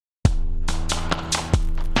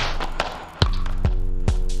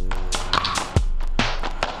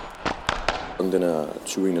Dagen den er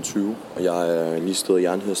 2021, og jeg er lige stedet i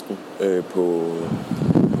Jernhesten på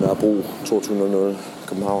Nørrebro 2200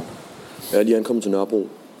 København. Jeg er lige ankommet til Nørrebro,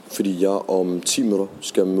 fordi jeg om 10 minutter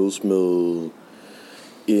skal mødes med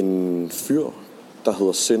en fyr, der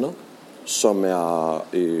hedder Sender, som er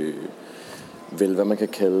vel hvad man kan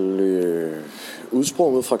kalde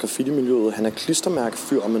udsprunget fra graffiti-miljøet. Han er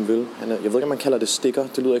klistermærkefyr, om man vil. Jeg ved ikke, om man kalder det sticker.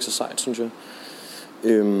 Det lyder ikke så sejt, synes jeg.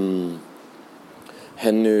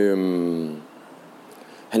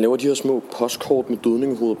 Han laver de her små postkort med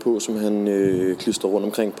dødningehoveder på, som han klistrer rundt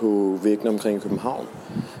omkring på væggene omkring København.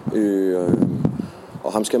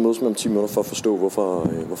 Og ham skal jeg mødes med om 10 minutter for at forstå,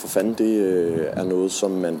 hvorfor fanden det er noget,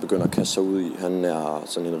 som man begynder at kaste sig ud i. Han er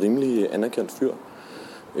sådan en rimelig anerkendt fyr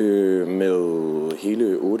med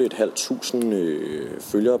hele 8.500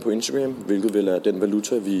 følgere på Instagram, hvilket vel er den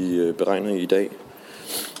valuta, vi beregner i dag.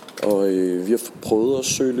 Og vi har prøvet at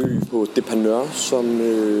søge ly på Depanør, som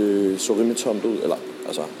så rimelig tomt ud. Eller,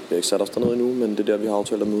 altså, vi har ikke sat os dernede endnu, men det er der, vi har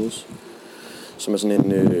aftalt at mødes. Som er sådan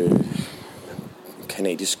en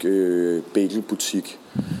kanadisk bagelbutik.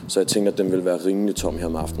 Så jeg tænkte, at den vil være rimelig tom her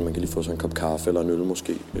om aftenen. Man kan lige få sig en kop kaffe eller en øl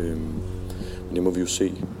måske. Men det må vi jo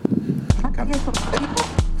se.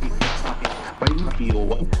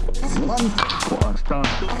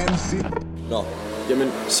 Nå,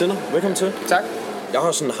 jamen Sender, velkommen til. Tak. Jeg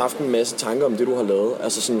har sådan haft en masse tanker om det, du har lavet.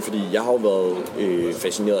 Altså sådan, fordi jeg har jo været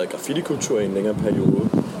fascineret af graffiti-kultur i en længere periode.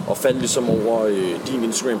 Og faldt ligesom over din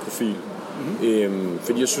Instagram-profil.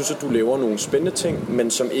 Fordi jeg synes, at du laver nogle spændende ting,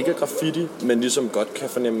 men som ikke er graffiti, men ligesom godt kan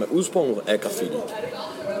fornemme udsprunget af graffiti.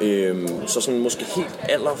 Så sådan måske helt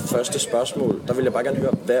allerførste spørgsmål, der vil jeg bare gerne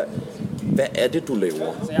høre, hvad er det, du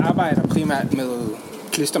laver? Så jeg arbejder primært med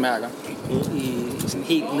klistermærker i sådan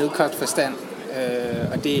helt nedkort forstand.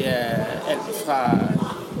 Og det er alt fra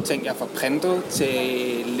ting, jeg får printet, til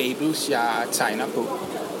labels, jeg tegner på.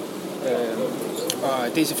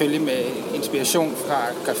 Og det er selvfølgelig med inspiration fra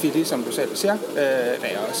graffiti, som du selv siger, da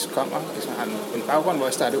jeg også kommer. Jeg har en baggrund, hvor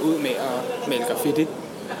jeg startede ud med at male graffiti.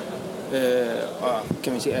 Og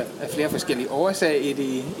kan man sige, af flere forskellige årsager i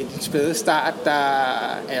den spæde start, der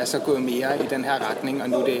er jeg så gået mere i den her retning, og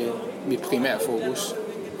nu er det mit primære fokus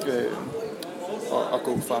at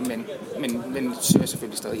gå for. Men søger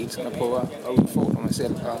selvfølgelig stadig hele tiden at prøve at udfordre mig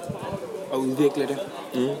selv og udvikle det.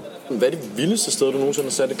 Hvad er det vildeste sted, du nogensinde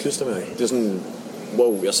har sat et klistermærke? Det er sådan,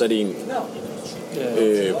 wow, jeg satte en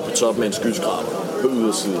på toppen af en skyskraber på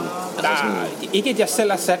ydersiden. Altså sådan... Ikke at jeg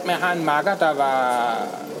selv har sat, men jeg har en makker, der har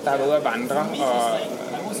været ude at vandre, og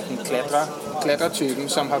en klatretypen,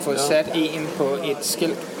 som har fået sat en på et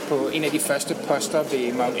skilt på en af de første poster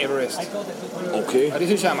ved Mount Everest. Okay. Og det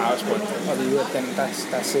synes jeg er meget spændende at vide, at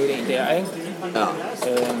der er siddet en der, ikke? Ja.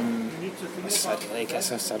 Så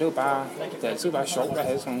er det jo bare, det er altid bare sjovt at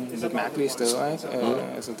have sådan lidt mærkelige steder, ikke?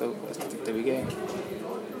 Altså, det er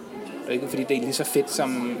jo ikke fordi det er lige så fedt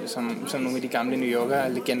som nogle af de gamle New Yorker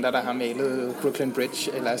legender, der har malet Brooklyn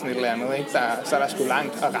Bridge eller sådan et eller andet, ikke? Så er der sgu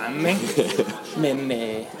langt at ramme, ikke? Men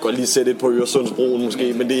godt lige sætte et på Øresundsbroen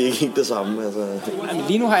måske, men det er ikke helt det samme. Altså. Men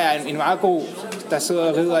lige nu har jeg en meget god, der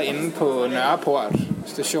sidder og rider inde på Nørreport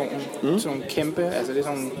station. Sådan nogle kæmpe, altså det er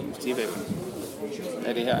sådan, det er vel,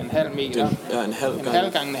 er det her en halv meter? Ja, en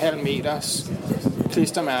halv gange en halv meters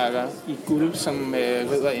klistermærker i guld, som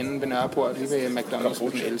rider inde ved Nørreport, lige ved McDonald's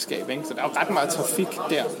med den elskab, ikke? Så der er jo ret meget trafik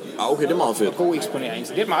der. Okay, det er meget fedt. Og god eksponering,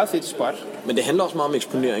 så det er et meget fedt spot. Men det handler også meget om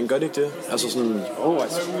eksponering, gør det ikke det? Altså sådan...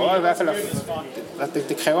 i hvert fald,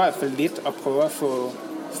 det kræver i hvert fald lidt at prøve at få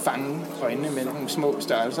fange øjnene med nogle små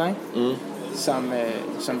størrelser, ikke?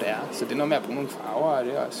 Som det er. Så det er noget med at bruge nogle farver, og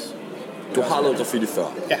det er også... Du har lavet graffiti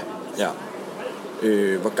før? Ja.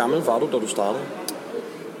 Hvor gammel var du, da du startede?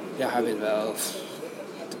 Jeg har vel været,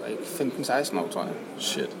 det var ikke 15-16 år, tror jeg.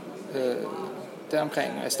 Shit.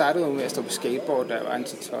 Deromkring. Jeg startede med at stå på skateboard, da jeg var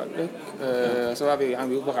 10-12, ikke? Og så hang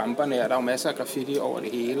vi ude på ramperne, og der var masser af graffiti over det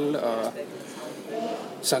hele, og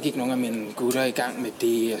så gik nogle af mine gutter i gang med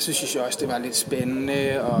det, og så synes jeg også, det var lidt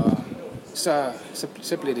spændende, og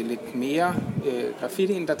så blev det lidt mere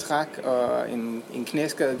graffitien, der trak, og en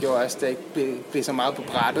knæskade gjorde også, at det ikke blev så meget på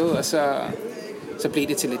brættet, og så blev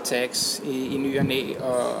det til lidt tags i ny og næ,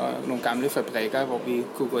 og nogle gamle fabrikker, hvor vi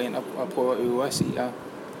kunne gå ind og prøve at øve os i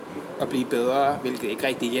at blive bedre, hvilket ikke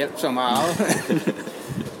rigtig hjælper så meget.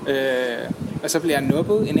 Og så blev jeg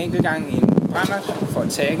nubbet en enkelt gang i en brænder for at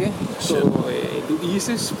tagge på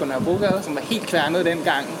Louises på Nørrebrogade, som var helt kværnet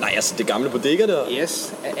dengang. Nej, altså det gamle bodega der?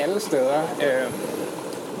 Yes, af alle steder.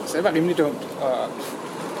 Så det var rimelig dumt, og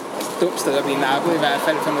dumt sted at blive nappet i hvert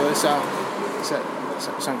fald for noget så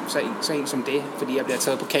en som det, fordi jeg bliver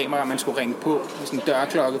taget på kamera, og man skulle ringe på med sådan en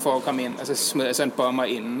dørklokke for at komme ind, og så smed jeg så en bomber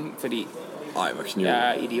inden, fordi jeg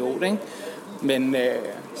er idiot, ikke? Men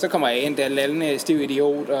så kommer jeg ind, der er lallende stiv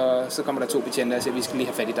idiot, og så kommer der 2 betjente og siger, vi skal lige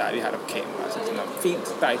have fat i dig, vi har dig på kamera. Så sådan,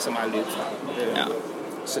 fint, der er ikke så meget løb fra.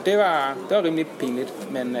 Så det var rimelig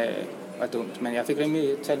pinligt, men var dumt. Men jeg fik rimelig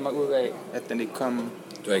talt mig ud af, at den ikke kom.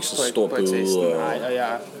 Du var ikke så stor bøde. Nej, og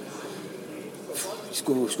jeg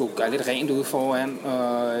skulle gøre lidt rent ude foran,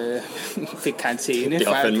 og fik karantæne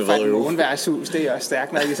fra et morgenværshus. Det er også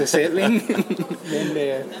stærkt nok i sig selv, ikke? Men,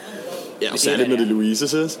 ja, og særligt med det Louise,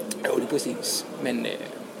 synes. Jo, det er præcis. Men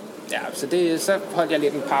så holdt jeg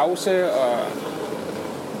lidt en pause, og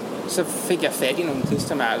så fik jeg fat i nogle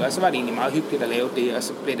klistermærker, og så var det egentlig meget hyggeligt at lave det, og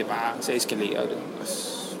så blev det bare, så eskalerede det.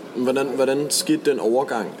 Hvordan skete den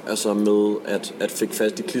overgang, altså med at fik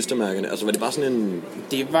fast i klistermærkerne? Altså var det bare sådan en...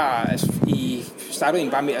 Det var, altså, I startede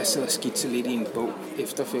egentlig bare med at sidde og skitse lidt i en bog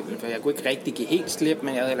efterfølgende, for jeg kunne ikke rigtig give helt slip,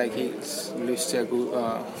 men jeg havde heller ikke helt lyst til at gå ud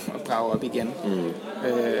og brage op igen.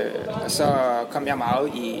 Og så kom jeg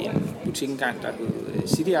meget i en butik engang, der hed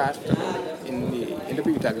City Art, der lå inde i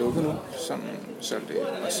Indreby, der er lukket nu, som solgte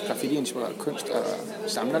også graffiti-inspireret kunst og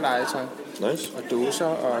samlerlegetøj. Nice. Og dåser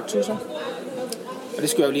og tusser. Og det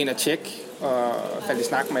skulle jeg jo lige ind og tjekke, og faldt i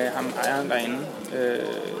snak med ham, ejeren derinde,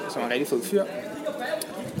 som er en rigtig fed fyr.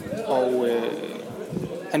 Og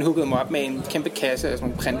han hookede mig op med en kæmpe kasse af sådan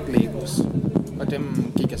nogle printlabels, og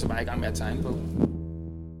dem gik jeg så bare i gang med at tegne på.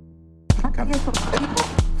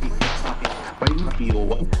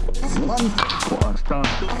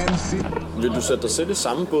 Vil du sætte dig selv i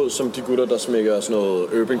samme båd som de gutter, der smækker sådan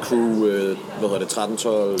noget Urban Crew,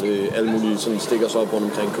 13-12, alle mulige sådan stikker sig op rundt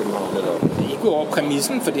omkring København? Eller? Ikke over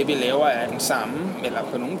præmissen, for det vi laver er den samme, eller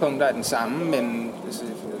på nogle punkter er den samme, men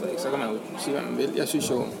så kan man jo sige, hvad man vil. Jeg synes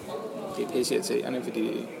jo, det er pisseirriterende,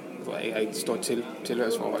 fordi jeg har ikke et stort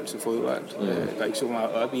tilhørsforhold til fodbold. Jeg går ikke så meget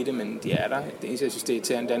op i det, men de er der. Det eneste, jeg synes, det er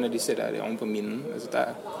irriterende, det er, når de sætter det oven på minden. Altså,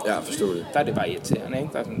 forstår det. Der er det bare irriterende, ikke?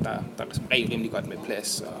 Der er som regel rimelig godt med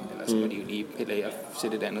plads, og ellers må de jo lige pille af og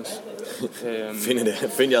sætte et andet.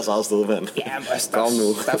 Find jeres eget sted, mand. Ja,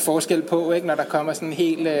 der er forskel på, ikke? Når der kommer sådan en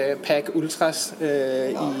hel pack ultras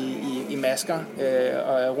i masker,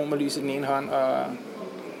 og romerlys i den ene hånd,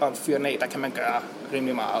 og fyrer den af, der kan man gøre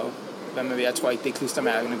rimelig meget. Hvad man vil. Jeg tror ikke, det er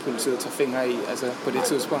klistermærkerne, politiet tager fingre i, altså på det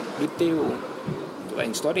tidspunkt. Det er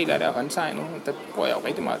en stor del af det er håndtegnet, der bruger jeg jo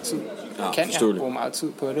rigtig meget tid. Jeg bruge meget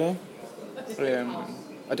tid på det.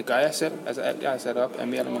 Og det gør jeg selv. Altså alt, jeg har sat op, er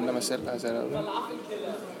mere eller mindre mig selv, der har sat op.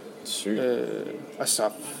 Sygt. Og så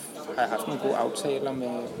har jeg haft nogle gode aftaler med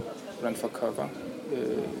Run for Cover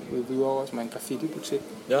ude i Hvidovre, som er en graffiti-butik.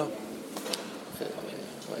 Ja.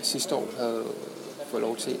 Hvor jeg sidste år havde fået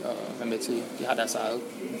lov til at være med til. De har deres eget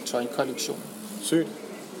tøjkollektion. Sygt.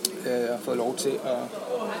 Og fået lov til at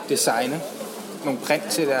designe nogle print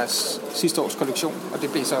til deres sidste års kollektion. Og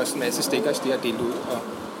det blev så også en masse stickers, de har delt ud. Og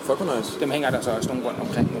fuck nice. Dem hænger der så også nogle rundt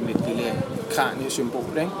omkring med et lille kraniesymbol,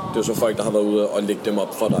 ikke? Det er jo så folk, der har været ude og lægge dem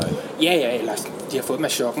op for dig. Ja, eller de har fået dem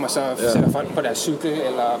af shoppen, og så sætter folk på deres cykel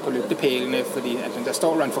eller på lygtepælene, fordi altså, der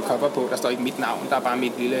står Run for Cover på, der står ikke mit navn, der er bare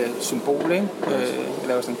mit lille symbol, ikke? Jeg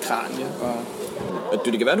laver sådan en kranie. Og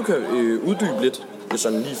det kan være, du kan uddybe lidt,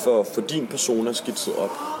 sådan lige for din persona skitset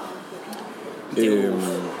op. Det er jo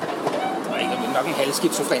nok en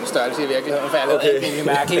halvskizofren størrelse i virkeligheden, for jeg har lavet alt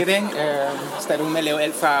mærkeligt, ikke? Så er du med at lave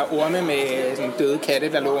alt fra orme med sådan døde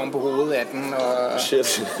katte, der lå om på hovedet af den, og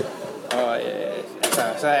shit. Og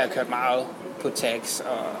så har jeg kørt meget på tags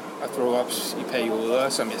og throw-ups i perioder,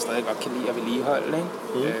 som jeg stadig godt kan lide at vedligeholde,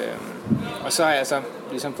 ikke? Og så har jeg så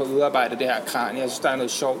ligesom fået udarbejdet det her kranie. Jeg synes, der er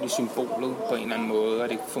noget sjovt i symbolet på en eller anden måde, og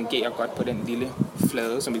det fungerer godt på den lille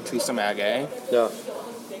flade, som et klistermærke er, ikke? Ja.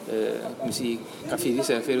 Man sige, graffiti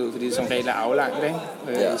ser fedt ud, fordi det som regel er aflangt, ikke?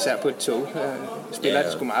 Især på et tog. Spiller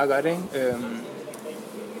det sgu meget godt, ikke?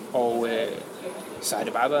 Så har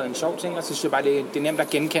det bare været en sjov ting, og så synes jeg bare, det er nemt at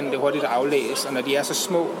genkende, det hurtigt at aflæse, og når de er så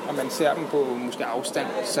små, og man ser dem på måske afstand,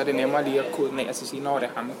 så er det nemmere lige at kode den af og sige, når det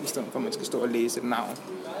er ham, i stedet for at man skal stå og læse et navn.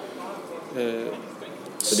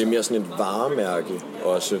 Så det er mere sådan et varemærke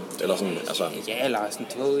også, eller sådan, altså... Ja, eller sådan,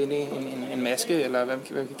 du ved, en maske, eller hvad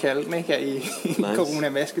vi kan kalde den, ikke, her i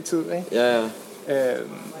corona-masketid, ikke? Ja.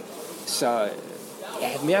 Så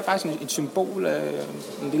mere bare sådan et symbol,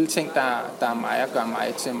 en lille ting, der er mig og gør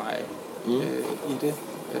mig til mig i det.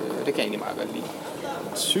 Det kan jeg egentlig meget godt lide.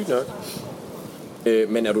 Sygt nok.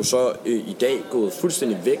 Men er du så i dag gået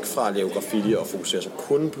fuldstændig væk fra at lave graffiti og fokusere sig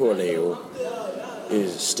kun på at lave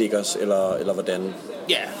stickers, eller hvordan?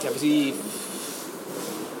 Ja, jeg vil sige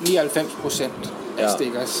 99% af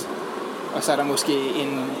stickers. Og så er der måske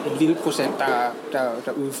en lille procent,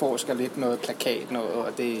 der udforsker lidt noget plakat,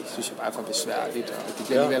 og det synes jeg bare er for besværligt. Og det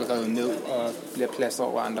bliver alligevel revet ned og bliver plastret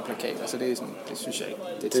over andre plakater, så det er sådan, det synes jeg ikke,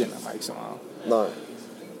 det tænder mig ikke så meget.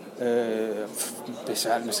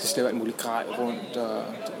 Besværligt, man skal slæve alt muligt grej rundt, og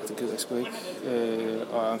det gider jeg sgu ikke.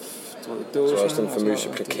 Og så også den famøse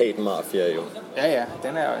plakatmafia jo. Ja,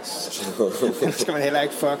 den er også... Den skal man heller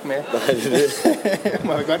ikke fuck med. Nej, det er det.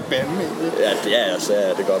 Må vi godt bande egentlig.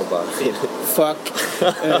 Ja, det gør du bare. Fuck.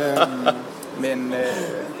 Men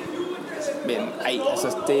ej,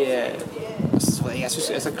 altså det er... Jeg synes,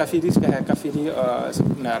 altså graffiti skal have graffiti, og så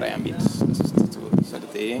nørder jeg mit. Så er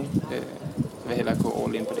det det, ikke? Jeg vil hellere gå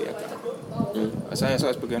all in på det, jeg gør. Og så har jeg så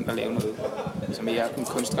også begyndt at lave noget, som mere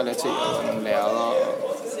kunstrelateret, og nogle lærere, og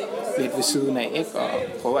lidt ved siden af, ikke? Og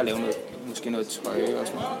prøve at lave noget, måske noget tøj og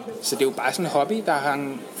sådan noget. Så det er jo bare sådan en hobby, der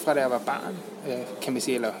hang fra da jeg var barn, kan man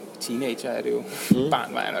sige, eller teenager er det jo.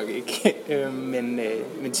 Barn var jeg nok ikke.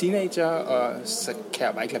 Men teenager, og så kan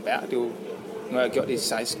jeg bare ikke lade være. Det er jo, nu har jeg gjort det i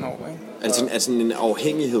 16 år, ikke? Altså en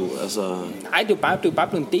afhængighed, altså... Nej, det er jo bare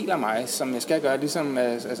blevet en del af mig, som jeg skal gøre, ligesom,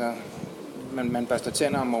 altså... Man børster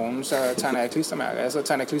tænder om morgenen, så tegner jeg klistermærker. Så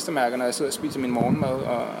tegner jeg klistermærker, når jeg sidder og spiser min morgenmad,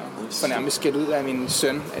 og får nærmest skæld ud af min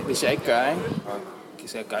søn, hvis jeg ikke gør, ikke?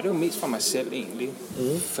 Så jeg gør det jo mest for mig selv, egentlig.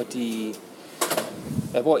 Fordi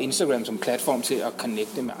jeg bruger Instagram som platform til at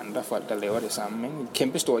connecte med andre folk, der laver det samme, ikke?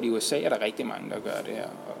 Kæmpestort i USA er der rigtig mange, der gør det her.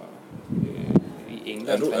 Og, i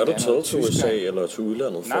England, er du taget til USA eller til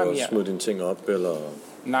udlandet for at smide dine ting op, eller...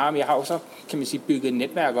 Nej, men jeg har også, kan man sige, bygget et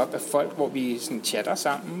netværk op af folk, hvor vi sådan chatter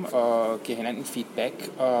sammen og giver hinanden feedback,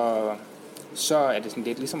 og så er det sådan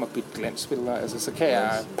lidt ligesom at bytte glansbilleder. Altså, så kan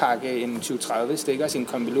jeg pakke en 20-30 stikker i en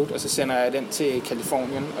konvolut, og så sender jeg den til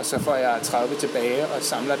Kalifornien, og så får jeg 30 tilbage og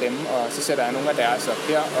samler dem, og så sætter jeg nogle af deres op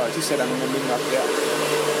her, og de sætter nogle af mine op der.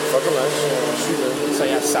 Så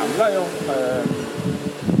jeg samler jo,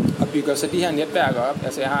 og bygger så de her netværker op.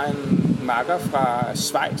 Altså, jeg har en makker fra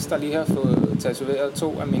Schweiz, der lige har fået tatoveret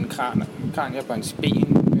 2 af mine kranier på hans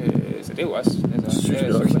ben. Så det er jo også, altså, det er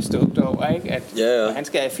jeg super stoked over, ikke? At, og han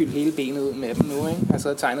skal fylde hele benet ud med dem nu, ikke? Jeg har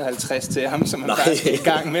så tegnet 50 til ham, som han faktisk er i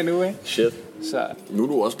gang med nu, ikke? Shit. Så. Nu er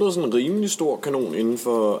du også blevet sådan en rimelig stor kanon inden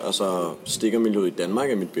for stikkermiljøet i Danmark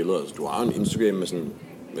af mit billede. Altså, du har en Instagram med sådan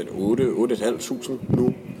 8.500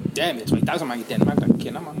 nu. Ja, men jeg tror ikke, der er så mange i Danmark, der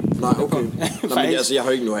kender mig. Nej, okay. Nå, men altså, jeg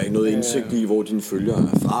har ikke noget indsigt i, hvor dine følgere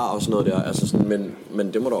er fra og sådan noget der. Altså sådan,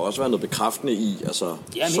 men det må der også være noget bekræftende i, altså,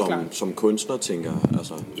 som kunstner, tænker jeg.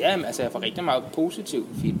 Altså. Ja, men altså, jeg får rigtig meget positiv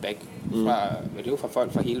feedback fra, det er jo fra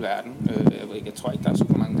folk fra hele verden. Jeg tror ikke, der er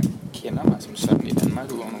super mange, der kender mig som sådan i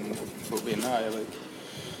Danmark, udover nogle få venner, og jeg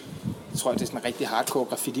tror, det er sådan en rigtig hardcore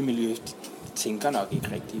graffiti-miljø. De tænker nok ikke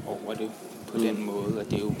rigtig over det på den måde, og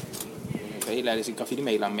det er jo... For helt ærligt,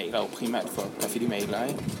 graffiti-malere maler jo primært for graffiti-malere,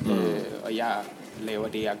 ikke? Og jeg laver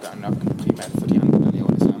det, jeg gør nok primært for de andre, der laver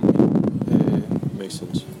det samme. Makes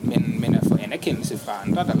sense. Men at få anerkendelse fra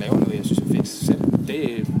andre, der laver noget, jeg synes er fedt selv,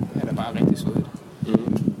 det er da bare rigtig sødt.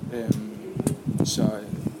 Så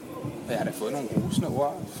jeg har da fået nogle rosende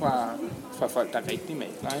ord fra folk, der rigtig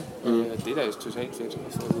maler, ikke? Det er da totalt fedt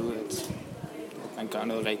at få at vide, at man gør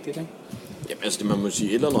noget rigtigt, ikke? Jamen altså, det man må sige,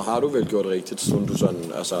 et eller andet har du vel gjort rigtigt, sådan du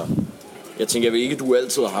sådan, altså... Jeg tænker ikke, at du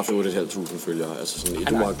altid har haft 8.500 følgere. Altså sådan,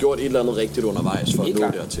 du har gjort et eller andet rigtigt undervejs for at nå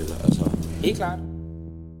dertil. Altså. Helt klart.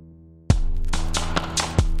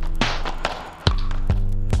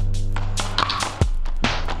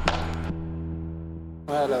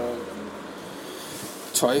 Jeg har lavet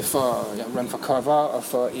tøj for Run for Cover og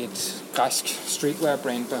for et græsk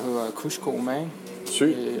streetwear-brand, der hedder Kushkoma.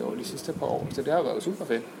 Sygt. Over de sidste par år. Så det har været super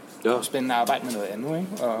fedt. Ja. Spændende at arbejde med noget andet,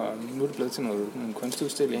 ikke? Og nu er det blevet til nogle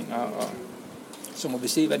kunstudstillinger, og så må vi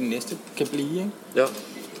se, hvad det næste kan blive, ikke? Ja.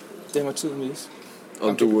 Det må tiden vise.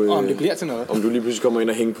 Om det bliver til noget. Om du lige pludselig kommer ind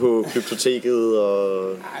og hænger på biblioteket og...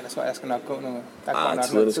 Nej, der tror jeg skal nok gå noget. Der går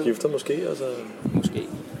nok noget tid. Skifter måske, altså... Måske.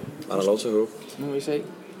 Man har lov til at håbe. Nu må vi se.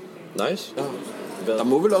 Nice. Ja. Der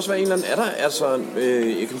må vel også være en eller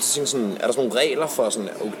anden... jeg kan tænke sådan... Er der sådan nogle regler for sådan...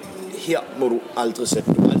 Okay, her må du aldrig sætte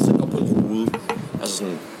op på en rude. Altså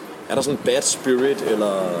sådan... Er der sådan en bad spirit,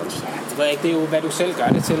 eller... Det ved jeg ikke, det er jo, hvad du selv gør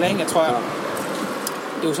det til, ikke? Jeg tror,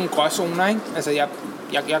 det er jo sådan en gråzoner, ikke? Altså, jeg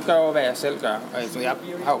gør jo, hvad jeg selv gør, og altså, jeg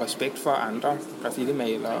har jo respekt for andre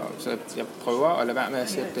graffiti-malere, så jeg prøver at lade være med at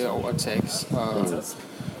sætte det over tags, og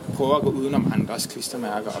prøver at gå udenom andres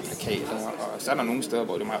klistermærker og plakater, og så er der nogle steder,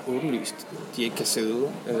 hvor det er meget åbenlyst, de ikke kan sidde.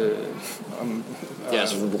 Ja,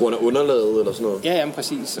 altså på grund af underlaget eller sådan noget? Ja, jamen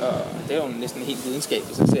præcis, og det er jo næsten helt videnskab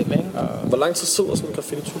i sig selv, ikke? Og hvor lang tid sidder sådan en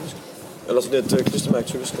graffiti typisk? Eller sådan et klistermærke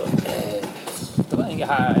typisk? Det ved jeg ikke. Jeg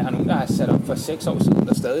har nogen, der har sat op for 6 år siden,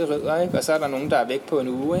 der stadig rider, ikke? Og så er der nogen, der er væk på en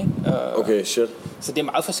uge, ikke? Okay, shit. Så det er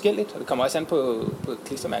meget forskelligt, og det kommer også an på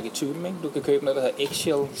klistermærketypen, ikke? Du kan købe noget, der hedder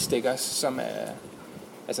eggshell stickers, som er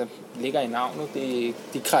altså ligger i navnet,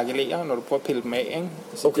 de krakelerer, når du prøver at pille dem af, ikke?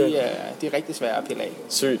 Så Okay. de er rigtig svære at pille af.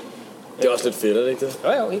 Sygt. Det er også lidt fedt, er det ikke det?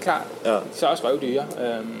 Jo, helt klart. Ja. Så også røvdyre,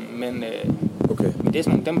 men Okay. det er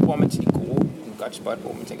sådan nogle, dem bruger man til de gode, en godt spot,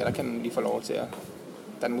 hvor man tænker, der kan man lige få lov til at,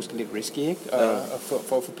 der er det måske lidt risky, ikke? At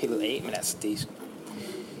få pillet af, men altså, det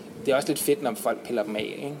er også lidt fedt, når folk piller dem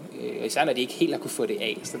af, ikke? Især når de ikke helt har kunne få det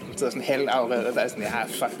af, så de sidder sådan halvafredet, der er sådan, ja,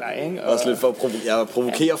 fuck dig, ikke? Også lidt for at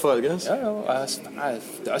provokere folk, ikke? Jo, og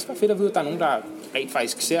det er også bare fedt at vide, at der er nogen, der rent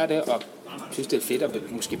faktisk ser det, og synes, det er fedt at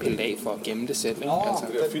måske pille det af for at gemme det selv, ikke? Altså,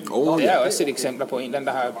 det er også et eksempler på en eller anden,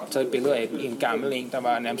 der har taget et billede af en gammel en, der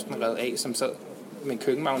var nærmest revet af, som sad med en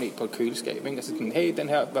køkkenmagnet på et køleskab, ikke? Og så sådan, hey, den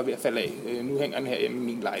her var ved at falde af, nu hænger den her hjemme i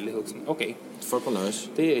min lejlighed. Sådan, okay. Fuck, hvor nice.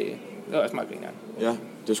 Det er også meget grineren. Ja,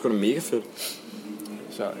 det er sgu da mega fedt.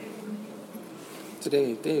 Så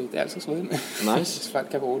det er altså sådan. Nice. Hvis folk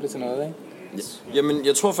kan bruge det til noget, ikke? Ja. Jamen,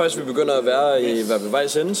 jeg tror faktisk, vi begynder at være ved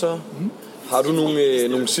vejs ende, så. Har du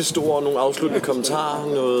nogle sidste ord, nogle afsluttende kommentarer,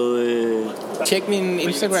 noget... Tjek min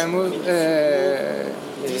Instagram ud.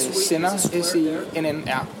 Sender,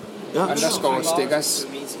 SINNR. Ja. _ stickers.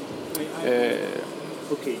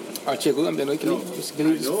 Og tjek ud, om det er noget, I kan lide. Hvis I kan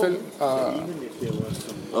lide det, selvfølgelig.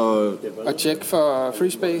 Og tjek for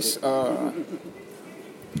Free Space. Og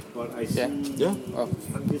ja. Og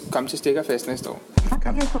kom til Stickerfest næste år.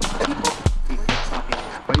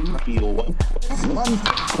 One,